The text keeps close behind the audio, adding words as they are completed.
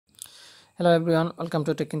Hello everyone, welcome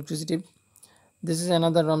to Tech Inquisitive. This is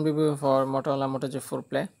another ROM review for Motorola Moto G4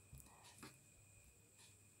 Play,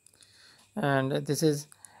 and this is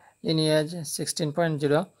Lineage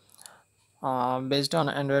 16.0 based on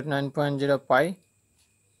Android 9.0 Pie.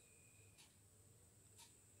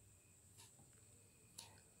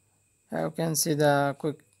 Here you can see the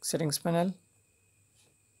quick settings panel.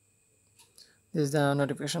 This is the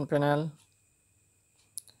notification panel,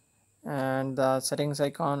 and the settings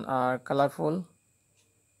icon are colorful.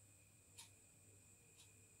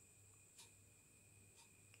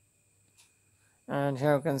 And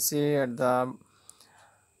here you can see at the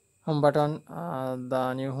home button,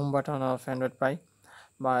 the new home button of Android Pie.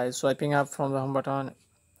 By swiping up from the home button,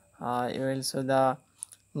 you will see the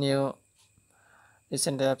new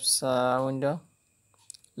recent apps window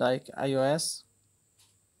like iOS.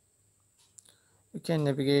 You can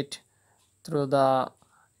navigate through the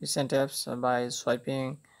recent apps by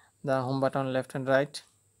swiping the home button left and right,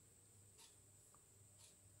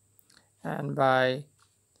 and by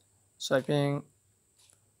swiping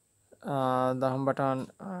the home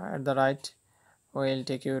button at the right will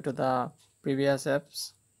take you to the previous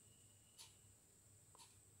apps.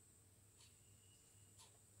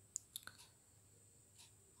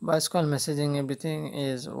 Voice call messaging, everything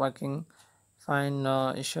is working fine,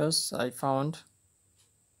 no issues I found.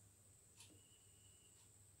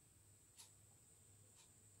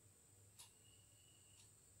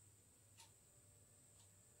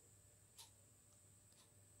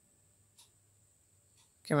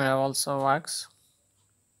 Camera also works.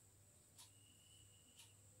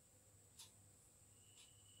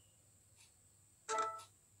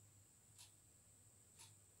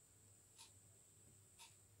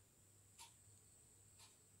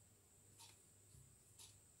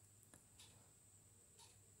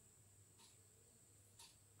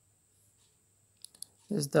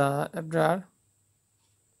 This is the app drawer.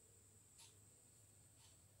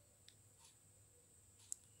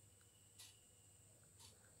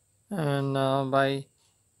 And by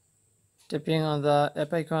tapping on the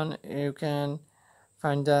app icon, you can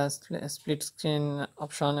find the split screen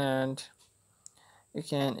option, and you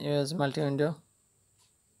can use multi-window.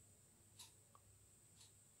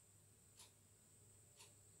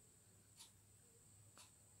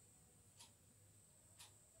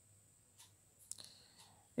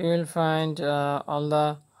 You will find all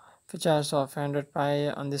the features of Android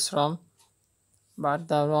Pie on this ROM, but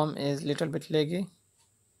the ROM is little bit laggy.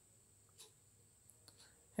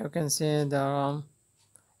 You can see the ROM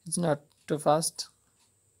is not too fast,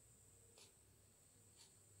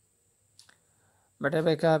 but a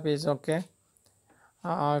backup is okay.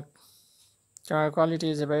 Camera quality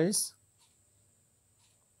is varies.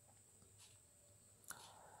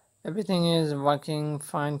 Everything is working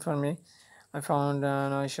fine for me. I found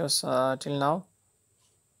no issues till now.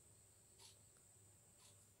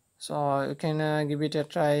 So you can give it a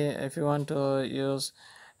try if you want to use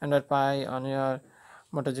Android Pie on your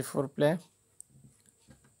Moto G4 Play,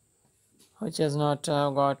 which has not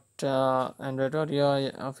got Android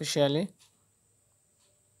Audio officially.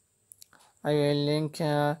 I will link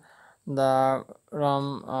the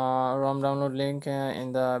ROM download link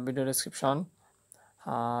in the video description.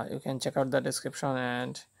 You can check out the description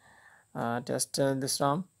and test this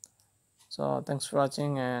ROM. So thanks for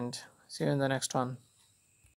watching, and see you in the next one.